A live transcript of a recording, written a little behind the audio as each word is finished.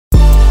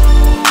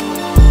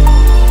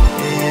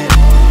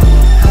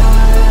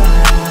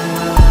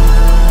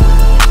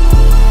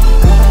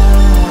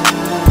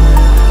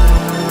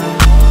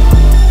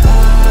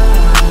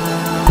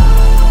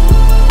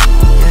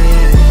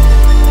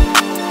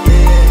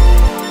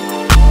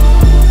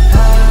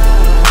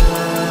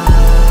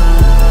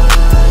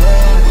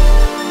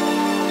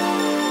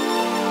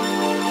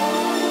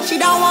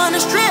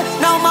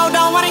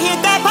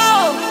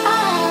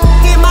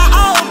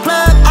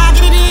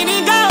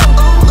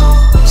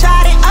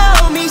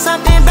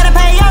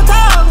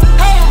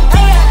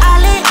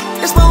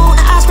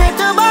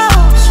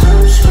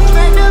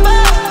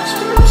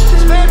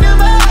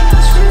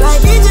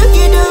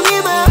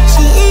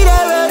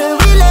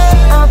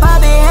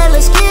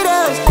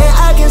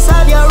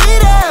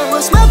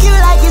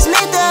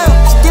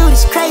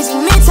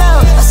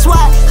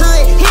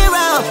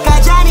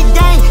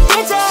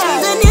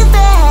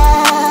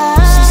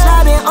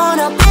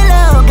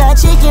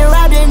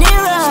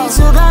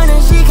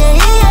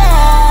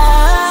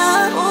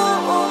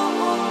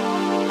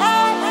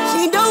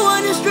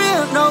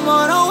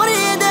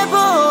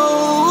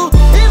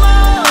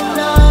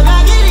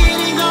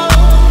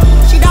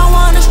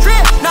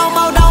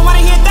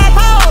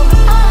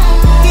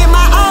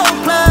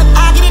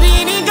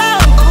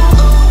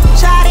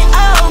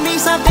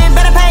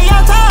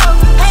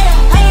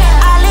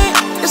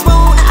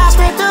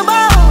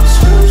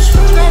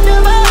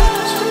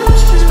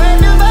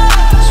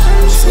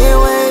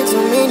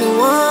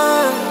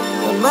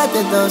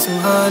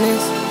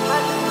honest.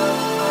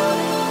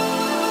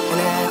 And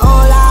that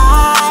whole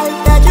life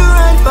that you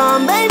run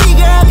from, baby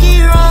girl,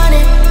 keep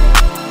running.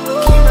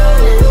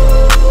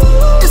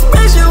 It's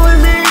pressure with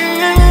me,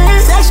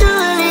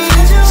 sexually.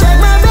 Check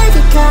my bank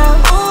account,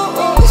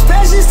 it's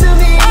precious to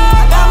me.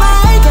 I got my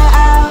anchor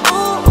out,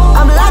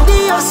 I'm locked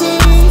in your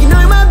seat. You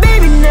know you're my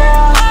baby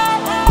now,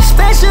 you're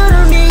special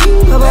to me.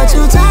 About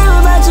your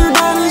time, about your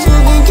dollars, you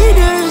can keep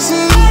the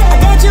receipt. I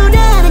got you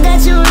down, I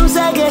got you loose,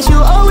 I guess you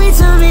owe it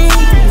to me.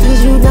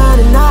 Cause you down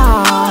and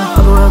out,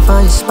 I'm gonna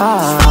find your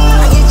spot.